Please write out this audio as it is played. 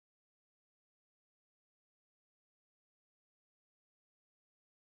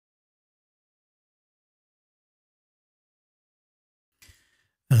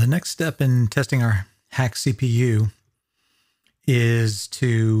The next step in testing our HackCPU is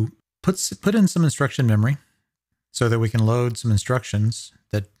to put in some instruction memory so that we can load some instructions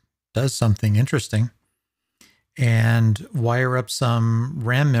that does something interesting, and wire up some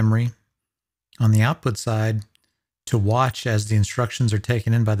RAM memory on the output side to watch as the instructions are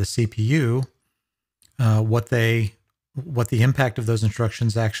taken in by the CPU, what the impact of those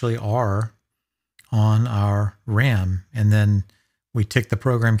instructions actually are on our RAM. And then we tick the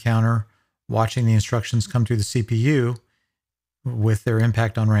program counter, watching the instructions come through the CPU with their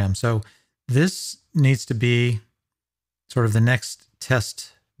impact on RAM. So this needs to be sort of the next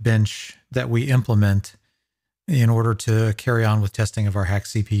test bench that we implement in order to carry on with testing of our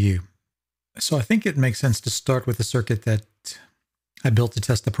HackCPU. So I think it makes sense to start with the circuit that I built to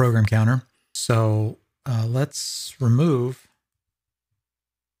test the program counter. So let's remove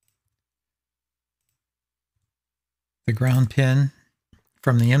the ground pin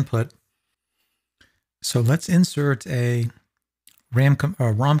from the input. So let's insert a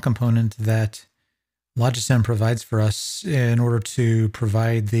ROM component that Logisim provides for us in order to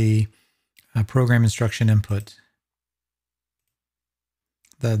provide the program instruction input.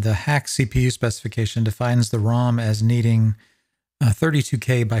 The HackCPU specification defines the ROM as needing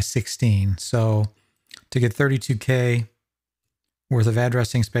 32K by 16. So to get 32K worth of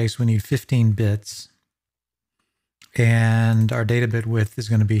addressing space, we need 15 bits. And our data bit width is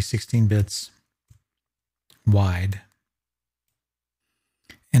going to be 16 bits wide.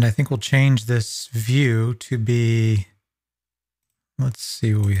 And I think we'll change this view to be, let's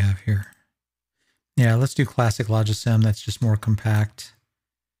see what we have here. Yeah, let's do classic Logisim. That's just more compact.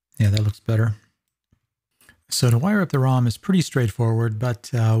 Yeah, that looks better. So to wire up the ROM is pretty straightforward, but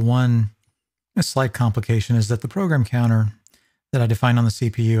a slight complication is that the program counter that I defined on the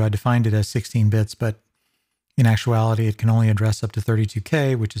CPU, I defined it as 16 bits, but in actuality, it can only address up to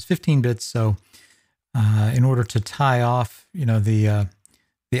 32K, which is 15 bits. So in order to tie off, the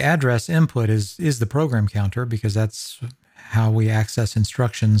address input is the program counter, because that's how we access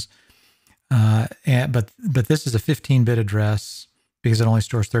instructions. But this is a 15-bit address because it only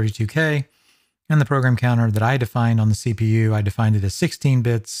stores 32K. And the program counter that I defined on the CPU, I defined it as 16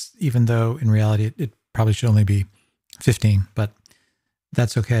 bits, even though in reality it probably should only be 15, but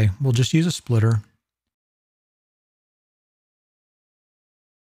that's okay. We'll just use a splitter.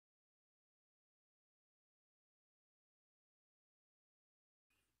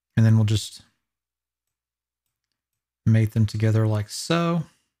 And then we'll just mate them together like so.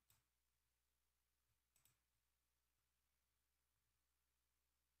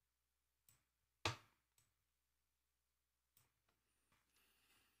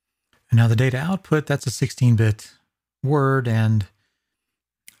 And now the data output, that's a 16-bit word, and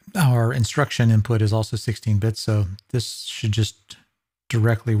our instruction input is also 16 bits, so this should just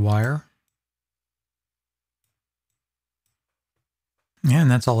directly wire. And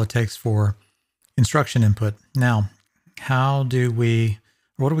that's all it takes for instruction input. Now, what are we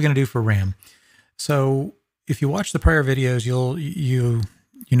going to do for RAM? So if you watch the prior videos, you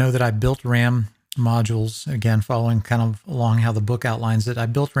know that I built RAM modules, again, following kind of along how the book outlines it. I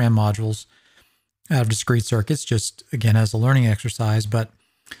built RAM modules out of discrete circuits, just again as a learning exercise. But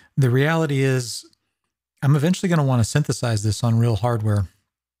the reality is I'm eventually going to want to synthesize this on real hardware.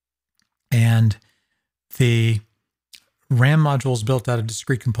 And the RAM modules built out of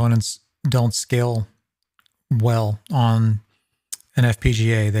discrete components don't scale well on an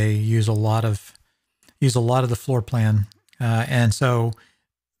FPGA. They use a lot of the floor plan, and so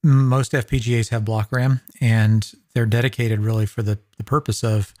most FPGAs have block RAM, and they're dedicated really for the purpose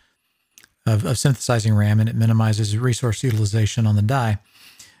of synthesizing RAM, and it minimizes resource utilization on the die.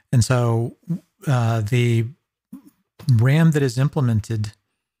 And so the RAM that is implemented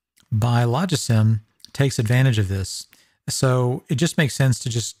by Logisim takes advantage of this. So it just makes sense to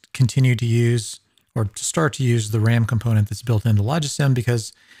just continue to use, or to start to use, the RAM component that's built into Logisim,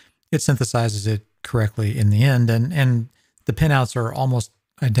 because it synthesizes it correctly in the end, and the pinouts are almost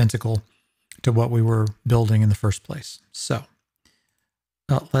identical to what we were building in the first place. So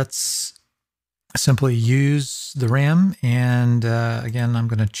let's simply use the RAM, and again, I'm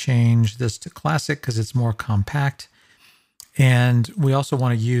going to change this to classic because it's more compact. And we also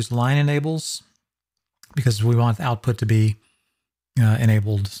want to use line enables because we want the output to be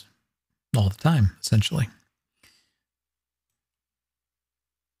enabled all the time, essentially.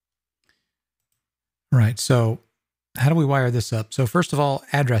 Right, so how do we wire this up? So first of all,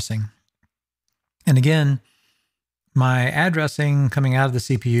 addressing. And again, my addressing coming out of the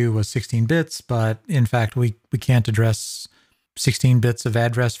CPU was 16 bits, but in fact, we can't address 16 bits of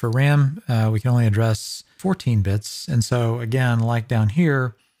address for RAM. We can only address 14 bits. And so again, like down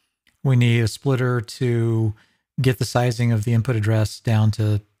here, we need a splitter to get the sizing of the input address down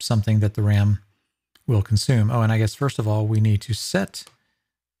to something that the RAM will consume. Oh, and I guess first of all, we need to set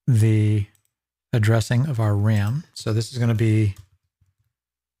the addressing of our RAM. So this is going to be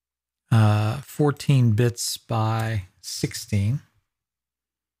 14 bits by 16.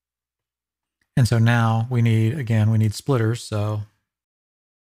 And so now we need, again, we need splitters. So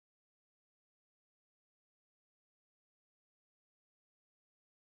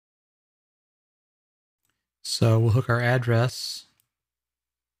we'll hook our address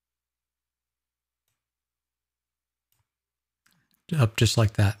up just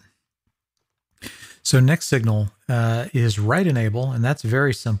like that. So next signal is write enable, and that's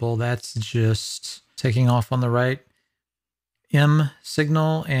very simple. That's just taking off on the write M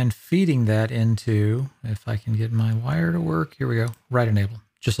signal and feeding that into, if I can get my wire to work, here we go, write enable,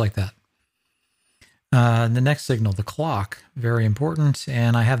 just like that. The next signal, the clock, very important,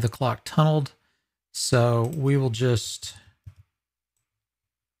 and I have the clock tunneled, so we will just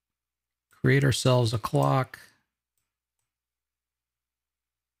create ourselves a clock.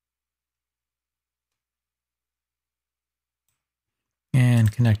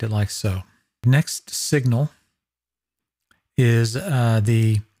 And connect it like so. Next signal is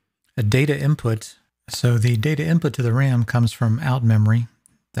the data input. So the data input to the RAM comes from out memory,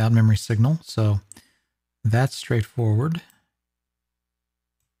 the out memory signal. So that's straightforward.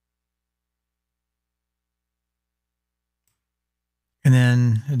 And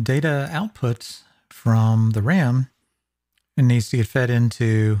then data output from the RAM, it needs to get fed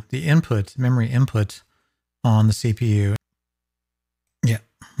into the input, memory input on the CPU. Yeah,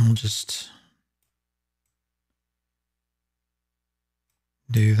 we'll just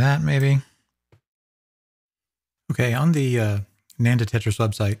do that maybe. Okay, on the NAND-to-Tetris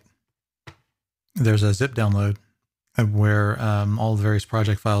website, there's a zip download where all the various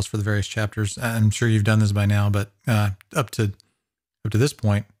project files for the various chapters. I'm sure you've done this by now, but up to this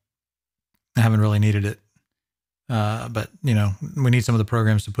point, I haven't really needed it. But you know, we need some of the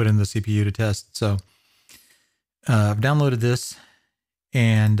programs to put in the CPU to test. So I've downloaded this.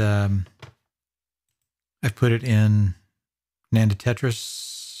 And I've put it in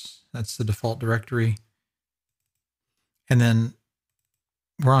NAND-to-Tetris. That's the default directory. And then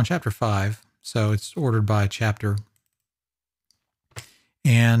we're on chapter 5, so it's ordered by chapter.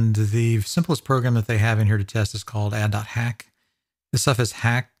 And the simplest program that they have in here to test is called Add.hack. The suffix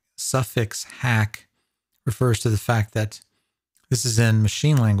hack refers to the fact that this is in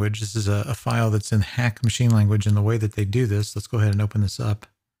machine language. This is a file that's in hack machine language, and the way that they do this, let's go ahead and open this up.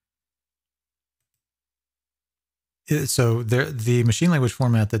 So the machine language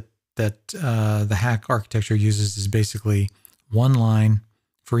format that the hack architecture uses is basically one line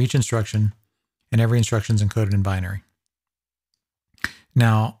for each instruction, and every instruction is encoded in binary.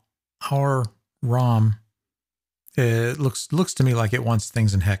 Now, our ROM, it looks to me like it wants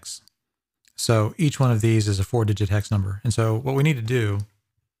things in hex. So each one of these is a 4-digit hex number. And so what we need to do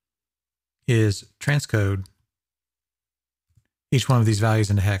is transcode each one of these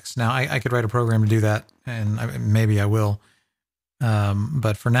values into hex. Now, I could write a program to do that, and maybe I will.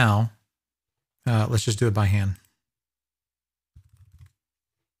 But for now, let's just do it by hand.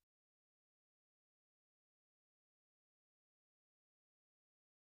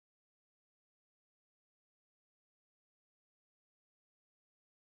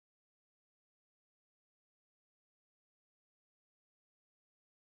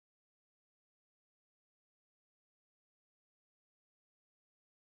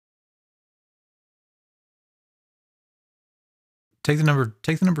 Take the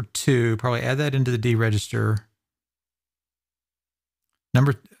number 2, probably add that into the D register.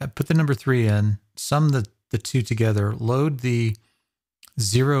 Put the number 3 in, sum the two together, load the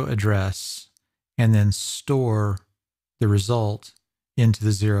 0 address, and then store the result into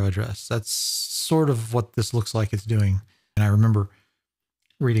the 0 address. That's sort of what this looks like it's doing. And I remember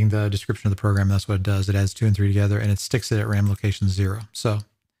reading the description of the program. That's what it does. It adds 2 and 3 together, and it sticks it at RAM location 0. So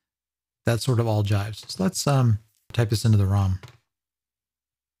that sort of all jives. So let's type this into the ROM.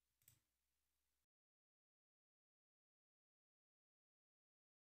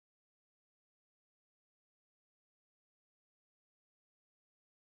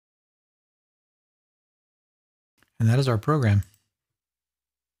 And that is our program.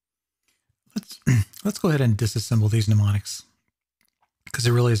 Let's go ahead and disassemble these mnemonics, because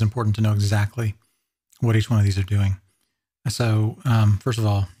it really is important to know exactly what each one of these are doing. So first of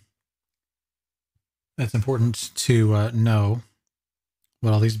all, it's important to know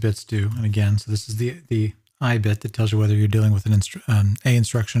what all these bits do. And again, so this is the I bit that tells you whether you're dealing with an A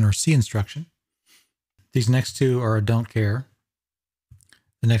instruction or C instruction. These next two are a don't care.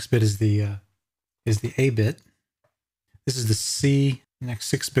 The next bit is the A bit. This is the C. The next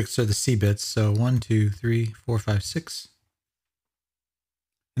 6 bits are the C bits. So 1, 2, 3, 4, 5, 6.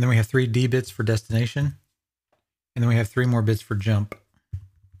 And then we have 3 D bits for destination. And then we have 3 more bits for jump.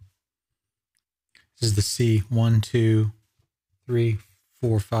 This is the C 1, 2, 3,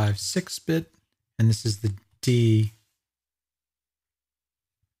 4, 5, 6 bit. And this is the D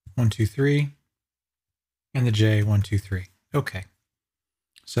 1, 2, 3. And the J 1, 2, 3. Okay.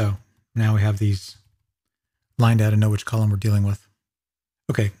 So now we have these lined out and know which column we're dealing with.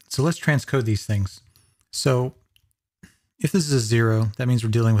 Okay, so let's transcode these things. So if this is a 0, that means we're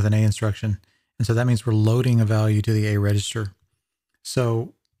dealing with an A instruction. And so that means we're loading a value to the A register.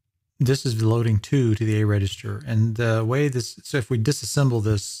 So this is loading 2 to the A register. And the way so if we disassemble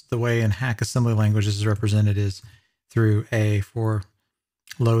this, the way in Hack assembly language this is represented is through A for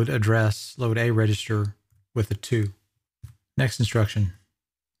load address, load A register with a 2. Next instruction.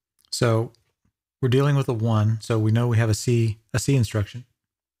 So we're dealing with a 1, so we know we have a C instruction.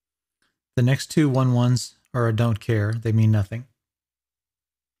 The next 2 1s are a don't care, they mean nothing.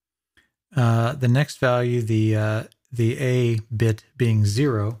 The next value, the A bit being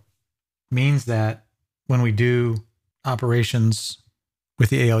 0, means that when we do operations with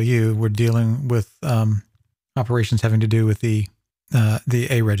the ALU, we're dealing with operations having to do with the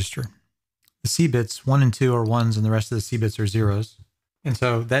A register. The C bits 1 and 2 are 1s, and the rest of the C bits are 0s. And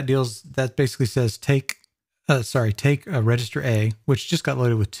so that basically says take a register A, which just got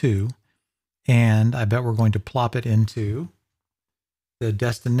loaded with 2, and I bet we're going to plop it into the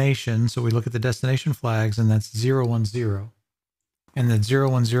destination. So we look at the destination flags, and that's 0, 1, 0. And the 0,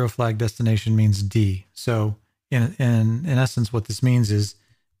 1, 0 flag destination means D. So in essence, what this means is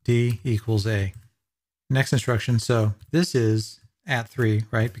D equals A. Next instruction. So this is at 3,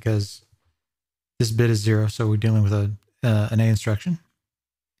 right? Because this bit is 0, so we're dealing with an A instruction.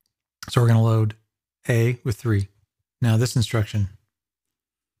 So we're going to load A with 3. Now this instruction.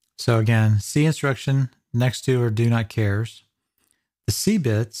 So again, C instruction, next 2 are do not cares. The C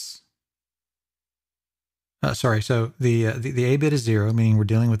bits, so the A bit is 0, meaning we're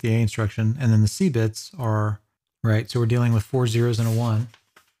dealing with the A instruction, and then the C bits are, right, so we're dealing with 4 zeros and a 1.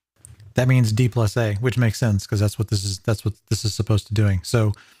 That means D plus A, which makes sense because that's what this is supposed to doing.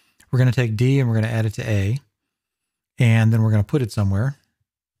 So we're going to take D and we're going to add it to A, and then we're going to put it somewhere.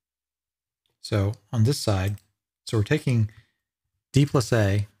 So on this side, so we're taking D plus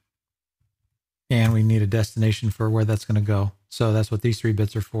A, and we need a destination for where that's going to go. So that's what these 3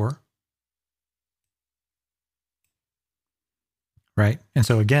 bits are for. Right? And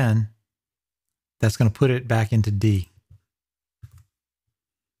so again, that's going to put it back into D.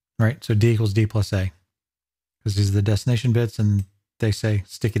 Right? So D equals D plus A. Because these are the destination bits, and they say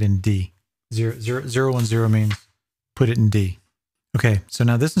stick it in D. 0, 0, 0, 1, 0 means put it in D. Okay, so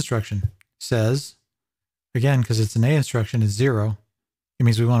now this instruction says, again, because it's an A instruction, it's 0. It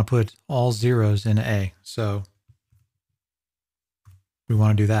means we want to put all zeros in A. So we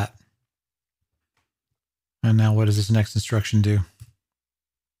want to do that. And now what does this next instruction do?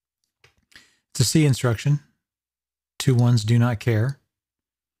 It's a C instruction. 2 1s do not care.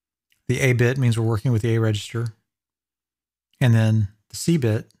 The A bit means we're working with the A register. And then the C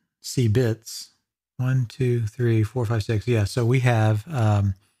bits, 1, 2, 3, 4, 5, 6. Yeah, so we have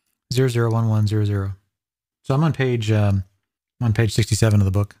 0, 0, 1, 1, 0, 0. So I'm on page 67 of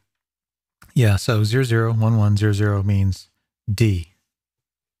the book. Yeah, so 0, 0, 1, 1, 0, 0 means D.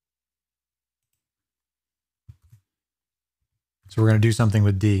 So we're going to do something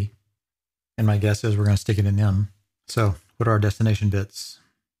with D. And my guess is we're going to stick it in M. So what are our destination bits?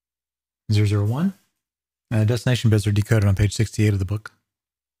 0, 0, 1. And the destination bits are decoded on page 68 of the book.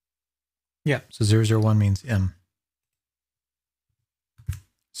 Yeah, so 0, 0, 1 means M.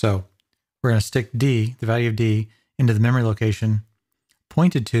 So we're going to stick D, the value of D, into the memory location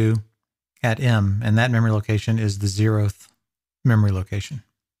pointed to at M, and that memory location is the 0th memory location.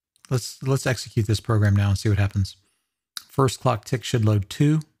 Let's execute this program now and see what happens. First clock tick should load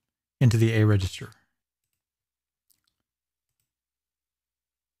 2 into the A register.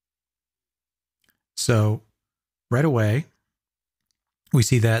 So right away, we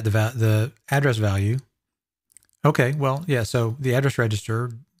see that the address value. Okay, well, yeah, so the address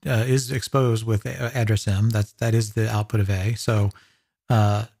register is exposed with address M. That is the output of A. So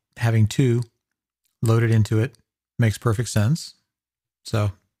having 2 loaded into it makes perfect sense.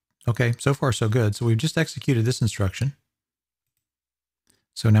 So, okay, so far so good. So we've just executed this instruction.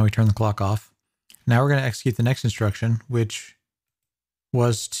 So now we turn the clock off. Now we're going to execute the next instruction, which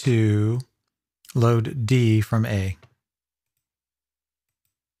was to load D from A.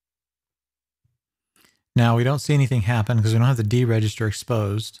 Now we don't see anything happen because we don't have the D register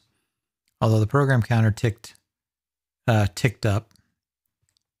exposed, although the program counter ticked up.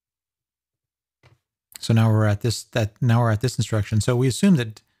 So now we're at this instruction. So we assume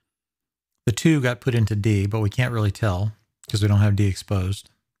that the 2 got put into D, but we can't really tell because we don't have D exposed.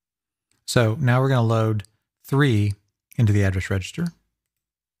 So now we're going to load 3 into the address register.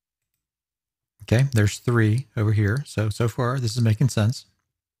 Okay, there's 3 over here. So far this is making sense.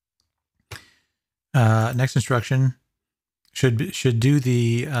 Next instruction should do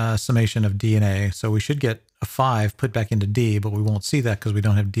the summation of D and A. So we should get a 5 put back into D, but we won't see that because we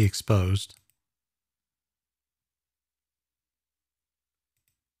don't have D exposed.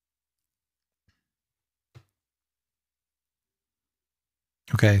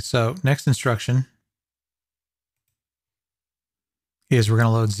 Okay, so next instruction is we're going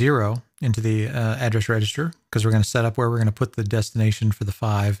to load 0 into the address register because we're going to set up where we're going to put the destination for the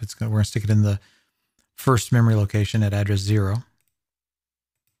 5. We're going to stick it in the first memory location at address 0.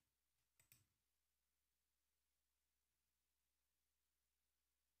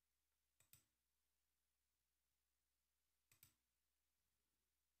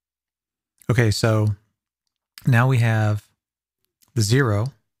 Okay, so now we have the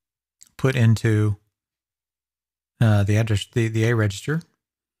 0 put into the address, the A register,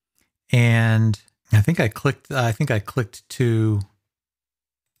 and I think I clicked too.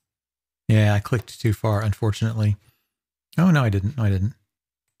 Yeah, I clicked too far, unfortunately. Oh no, I didn't. No, I didn't.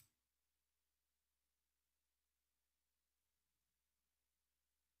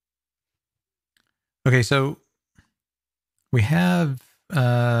 Okay, so we have.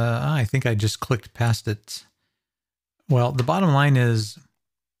 I think I just clicked past it. Well, the bottom line is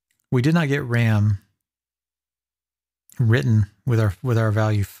we did not get RAM written with our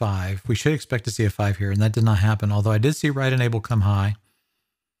value 5. We should expect to see a 5 here, and that did not happen. Although I did see write enable come high,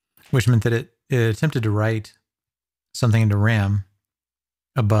 which meant that it attempted to write something into RAM,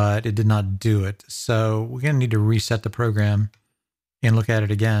 but it did not do it. So we're going to need to reset the program and look at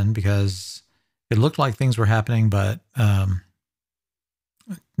it again because it looked like things were happening, but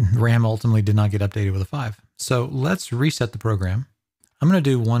RAM ultimately did not get updated with a 5. So let's reset the program. I'm going to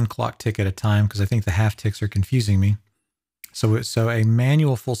do 1 clock tick at a time because I think the half ticks are confusing me. So a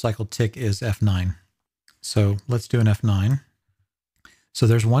manual full cycle tick is F9. So let's do an F9. So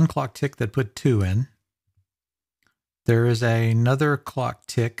there's 1 clock tick that put 2 in. There is another clock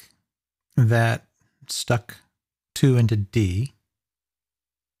tick that stuck 2 into D.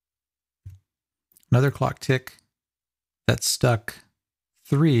 Another clock tick that stuck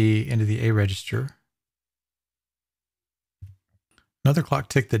 3 into the A register. Another clock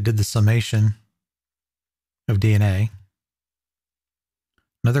tick that did the summation of D and A.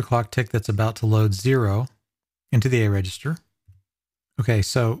 Another clock tick that's about to load 0 into the A register. Okay,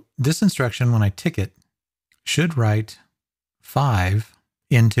 so this instruction, when I tick it, should write 5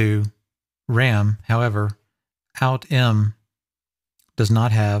 into RAM. However, out.m does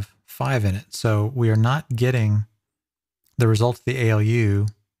not have 5 in it. So we are not getting the result of the ALU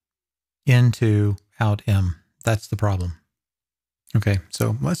into out.m. That's the problem. Okay,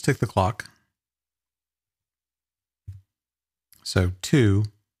 so let's tick the clock. So 2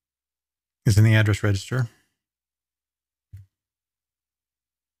 is in the address register.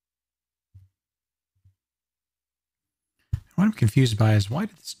 What I'm confused by is why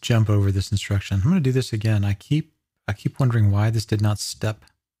did this jump over this instruction? I'm going to do this again. I keep wondering why this did not step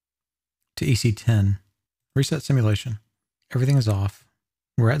to EC10. Reset simulation. Everything is off.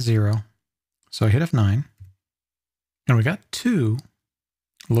 We're at 0. So I hit F9. And we got 2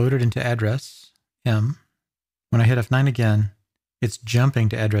 loaded into address M. When I hit F9 again, it's jumping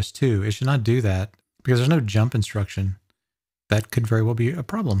to address 2. It should not do that because there's no jump instruction. That could very well be a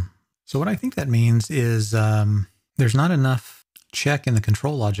problem. So what I think that means is there's not enough check in the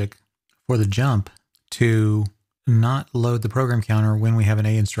control logic for the jump to not load the program counter when we have an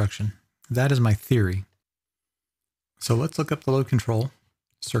A instruction. That is my theory. So let's look up the load control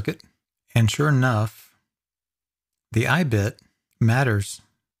circuit. And sure enough, the I bit matters.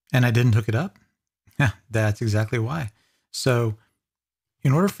 And I didn't hook it up. Yeah, that's exactly why. So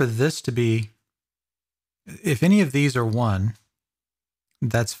in order for this to be, if any of these are 1,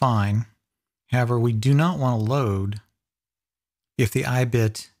 that's fine. However, we do not want to load if the I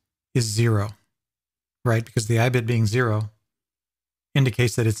bit is 0, right? Because the I bit being 0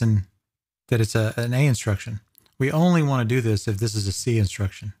 indicates that it's an A instruction. We only want to do this if this is a C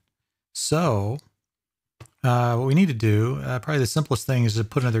instruction. So what we need to do, probably the simplest thing is to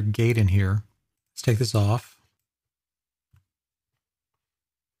put another gate in here. Let's take this off.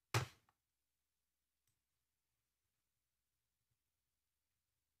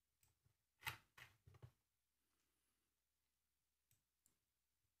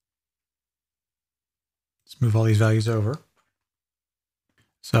 Let's move all these values over.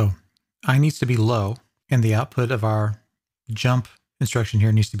 So I needs to be low, and the output of our jump instruction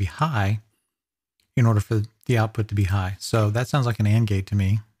here needs to be high in order for the output to be high. So that sounds like an AND gate to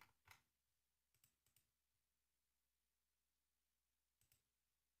me.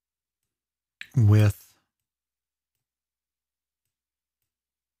 With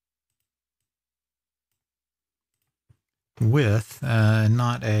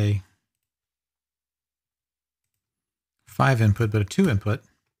not a 5 input, but a 2 input,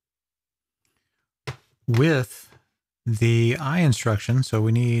 with the I instruction. So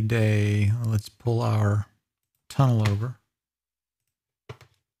we need a, let's pull our tunnel over.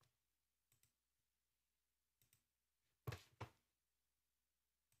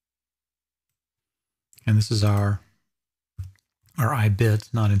 And this is our I bit,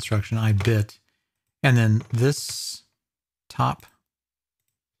 not instruction, I bit. And then this top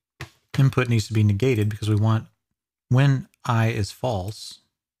input needs to be negated because we want when I is false.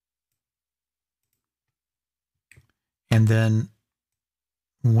 And then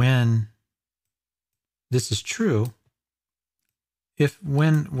when this is true,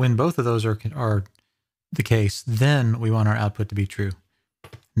 when both of those are the case, then we want our output to be true.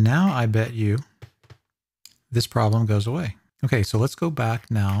 Now I bet you this problem goes away. Okay, so let's go back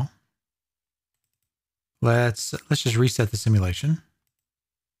now. Let's just reset the simulation.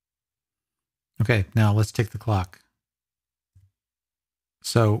 Okay, now let's take the clock.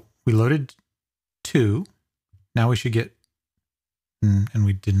 So we loaded 2. Now we should get, and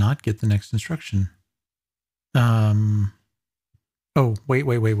we did not get the next instruction. Oh,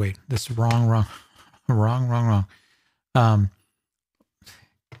 wait. This is wrong.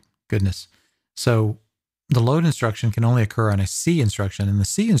 Goodness. So the load instruction can only occur on a C instruction, and the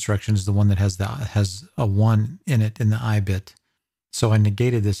C instruction is the one that has a 1 in it in the I bit. So I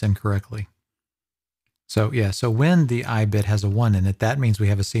negated this incorrectly. So yeah, so when the I bit has a 1 in it, that means we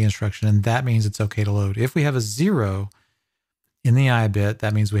have a C instruction, and that means it's okay to load. If we have a 0 in the I bit,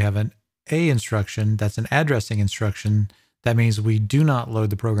 that means we have an A instruction. That's an addressing instruction. That means we do not load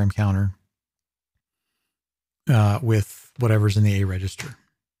the program counter with whatever's in the A register.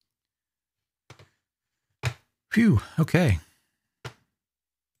 Phew, okay.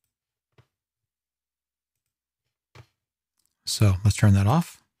 So let's turn that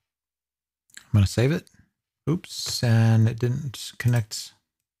off. I'm going to save it. Oops, and it didn't connect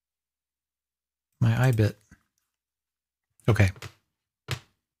my I bit. Okay.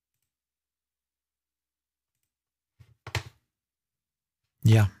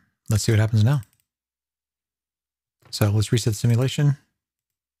 Yeah, let's see what happens now. So let's reset the simulation.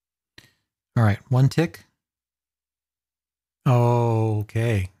 All right, 1 tick.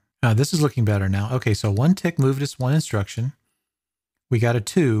 Okay, this is looking better now. Okay, so 1 tick moved us 1 instruction. We got a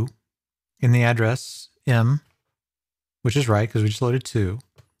 2 in the address M, which is right because we just loaded 2.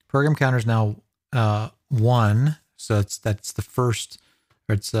 Program counter is now 1, so that's the first,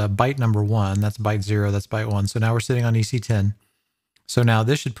 or it's byte number 1. That's byte 0. That's byte 1. So now we're sitting on EC10. So now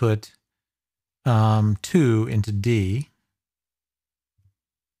this should put 2 into D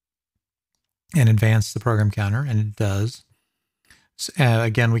and advance the program counter, and it does. So,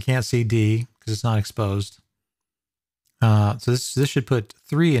 again, we can't see D because it's not exposed. So this should put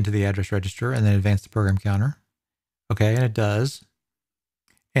 3 into the address register and then advance the program counter. Okay, and it does.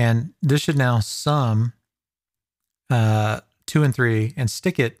 And this should now sum 2 and 3 and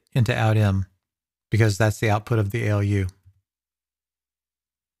stick it into out M because that's the output of the ALU.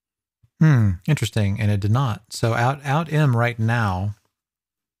 Interesting, and it did not. So out M right now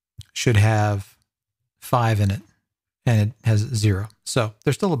should have 5 in it, and it has 0. So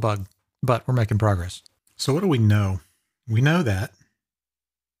there's still a bug, but we're making progress. So what do we know? We know that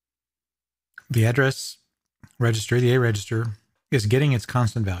the address register, the A register, is getting its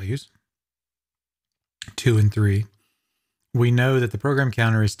constant values, 2 and 3. We know that the program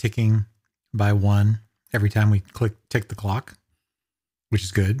counter is ticking by 1 every time we tick the clock, which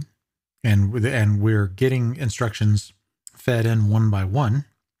is good. And we're getting instructions fed in 1 by 1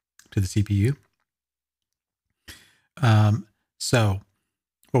 to the CPU. So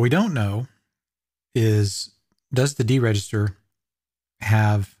what we don't know is, does the D register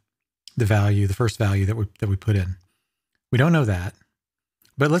have the value, the first value that we put in? We don't know that,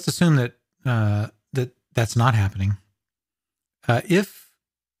 but let's assume that that's not happening. If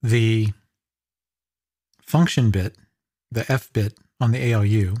the function bit, the F bit on the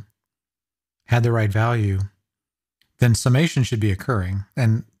ALU, had the right value, then summation should be occurring.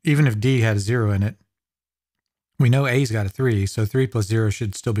 And even if D had a 0 in it, we know A's got a 3, so 3 plus 0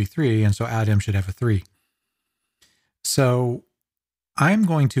 should still be 3, and so out M should have a 3. So I'm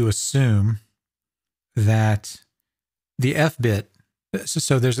going to assume that the F bit,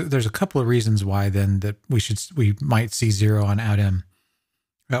 so there's a couple of reasons why then that we might see 0 on outm.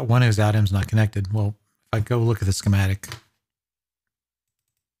 One is outm's not connected. Well, if I go look at the schematic,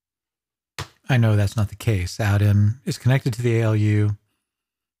 I know that's not the case. Outm is connected to the ALU,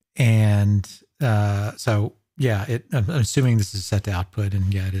 and so yeah, I'm assuming this is set to output,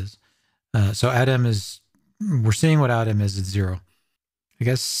 and yeah, it is. So outm is, we're seeing what outm is at 0. I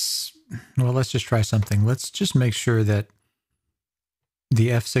guess, well, let's just try something. Let's just make sure that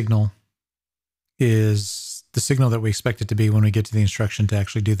the F signal is the signal that we expect it to be when we get to the instruction to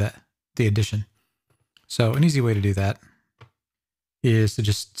actually do that, the addition. So an easy way to do that is to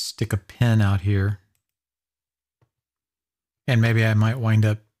just stick a pin out here. And maybe I might wind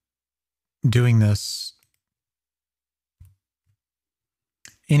up doing this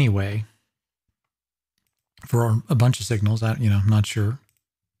anyway for a bunch of signals. I'm not sure.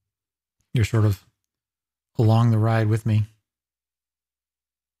 You're sort of along the ride with me.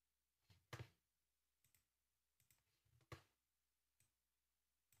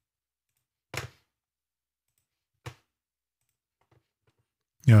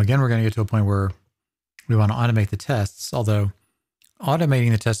 Again, we're going to get to a point where we want to automate the tests, although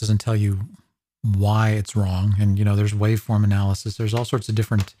automating the test doesn't tell you why it's wrong. And, there's waveform analysis. There's all sorts of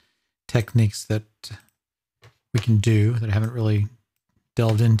different techniques that we can do that I haven't really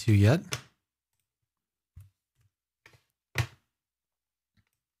delved into yet.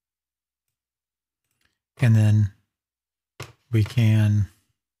 And then we can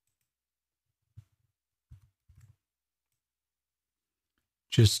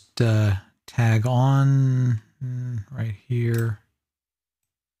just tag on right here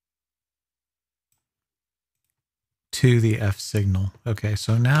to the F signal. Okay,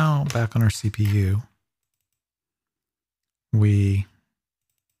 so now back on our CPU, we,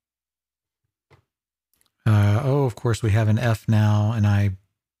 of course we have an F now, and I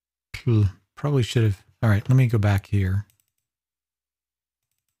probably should have, all right, let me go back here.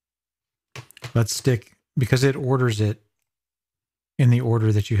 Let's stick, because it orders it in the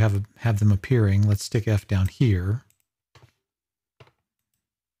order that you have them appearing, let's stick F down here.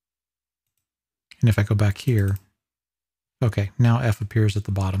 And if I go back here, okay, now F appears at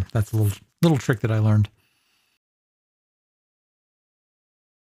the bottom. That's a little trick that I learned.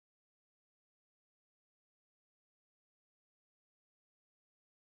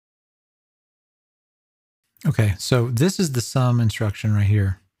 Okay, so this is the sum instruction right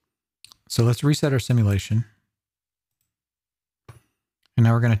here. So let's reset our simulation. And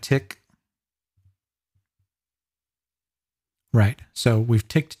now we're going to tick. Right, so we've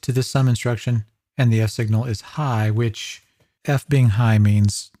ticked to this sum instruction, and the F signal is high, which F being high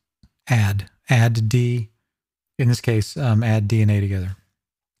means add D. In this case, add D and A together.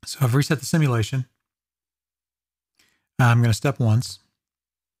 So I've reset the simulation. I'm going to step once.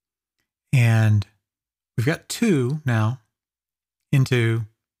 And we've got 2 now into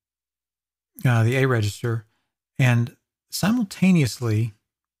the A register. And simultaneously,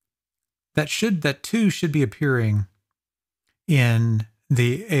 that 2 should be appearing in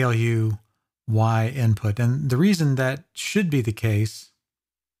the ALU Y input. And the reason that should be the case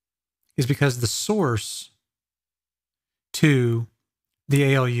is because the source to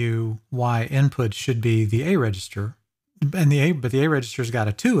the ALU Y input should be the A register, and but the A register's got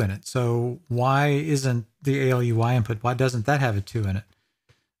a 2 in it. So why isn't the ALU Y input? Why doesn't that have a 2 in it?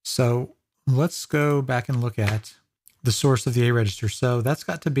 So let's go back and look at the source of the A register. So that's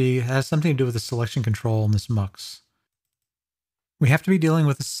got to be, has something to do with the selection control in this mux. We have to be dealing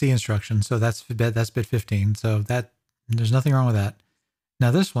with the C instruction. So that's bit 15. So that, there's nothing wrong with that. Now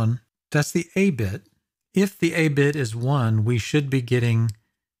this one, that's the A bit. If the A bit is 1, we should be getting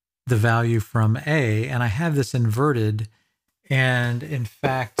the value from A. And I have this inverted. And in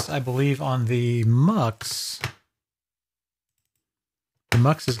fact, I believe on the mux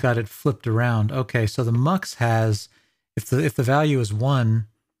has got it flipped around. Okay, so the mux has, if the value is 1,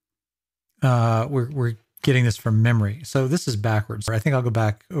 we're getting this from memory. So this is backwards. I think I'll go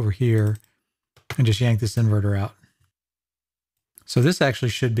back over here and just yank this inverter out. So this actually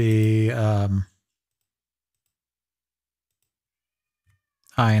should be I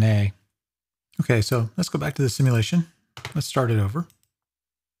and A. Okay, so let's go back to the simulation. Let's start it over.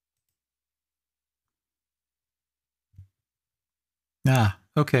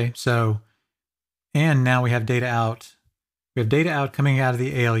 Okay, so, and now we have data out. We have data out coming out of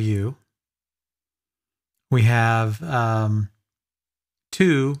the ALU. We have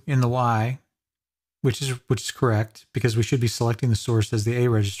 2 in the Y, which is correct, because we should be selecting the source as the A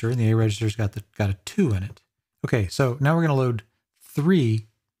register, and the A register's got a 2 in it. Okay, so now we're going to load 3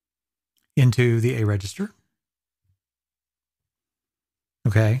 into the A register.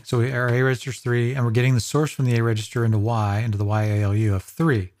 Okay, so our A register is 3, and we're getting the source from the A register into the Y ALU of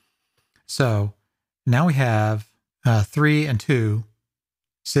 3. So now we have 3 and 2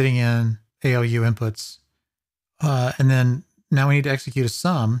 sitting in ALU inputs. And then now we need to execute a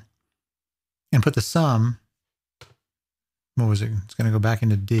sum and put the sum, what was it? It's going to go back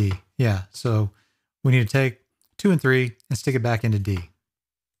into D. Yeah, so we need to take 2 and 3 and stick it back into D.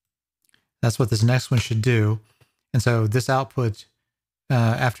 That's what this next one should do. And so this output,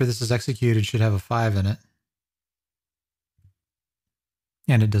 after this is executed, should have a 5 in it.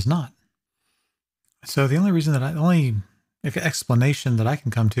 And it does not. So the only reason that the only explanation that I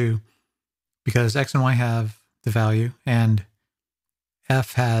can come to, because X and Y have the value and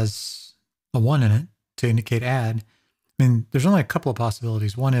F has a 1 in it to indicate add. I mean, there's only a couple of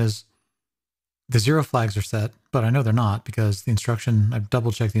possibilities. One is the 0 flags are set, but I know they're not because the instruction, I've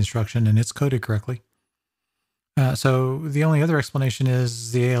double checked the instruction and it's coded correctly. So the only other explanation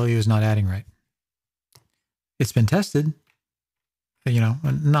is the ALU is not adding right. It's been tested, you know,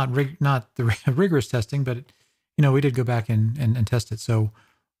 not the rigorous testing, but, you know, we did go back and test it. So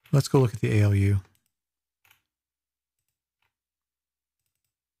let's go look at the ALU.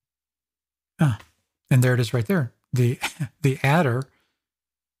 And there it is right there. The adder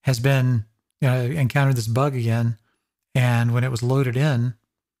has been encountered this bug again, and when it was loaded in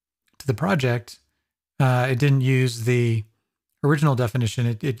to the project, it didn't use the original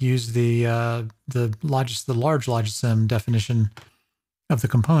definition. It used the large Logisim definition of the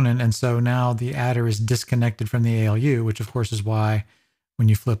component, and so now the adder is disconnected from the ALU, which of course is why when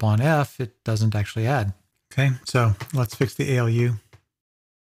you flip on F, it doesn't actually add. Okay, so let's fix the ALU.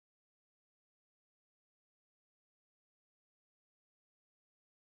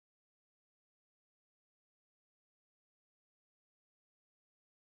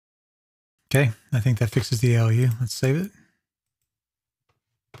 Okay, I think that fixes the ALU. Let's save it.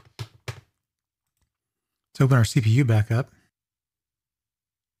 Let's open our CPU back up.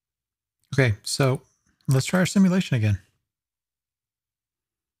 Okay, so let's try our simulation again.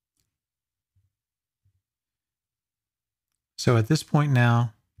 So at this point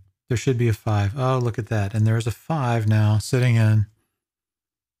now, there should be a 5. Oh, look at that. And there's a 5 now sitting in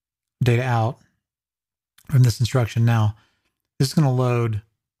data out from this instruction. Now, this is going to load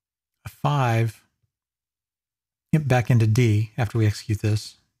a 5 back into D after we execute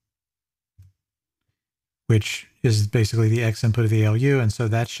this, which is basically the X input of the ALU. And so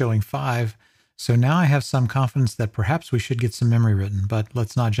that's showing 5. So now I have some confidence that perhaps we should get some memory written, but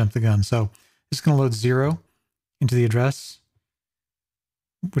let's not jump the gun. So this is going to load 0 into the address,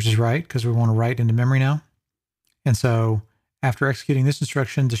 which is right because we want to write into memory now. And so after executing this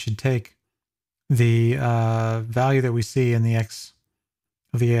instruction, this should take the value that we see in the X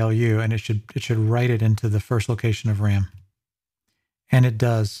of the ALU, and it should write it into the first location of RAM. And it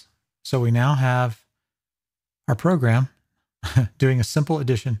does. So we now have our program doing a simple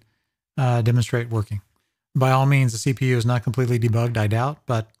addition demonstrate working. By all means, the CPU is not completely debugged, I doubt,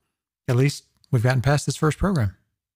 but at least we've gotten past this first program.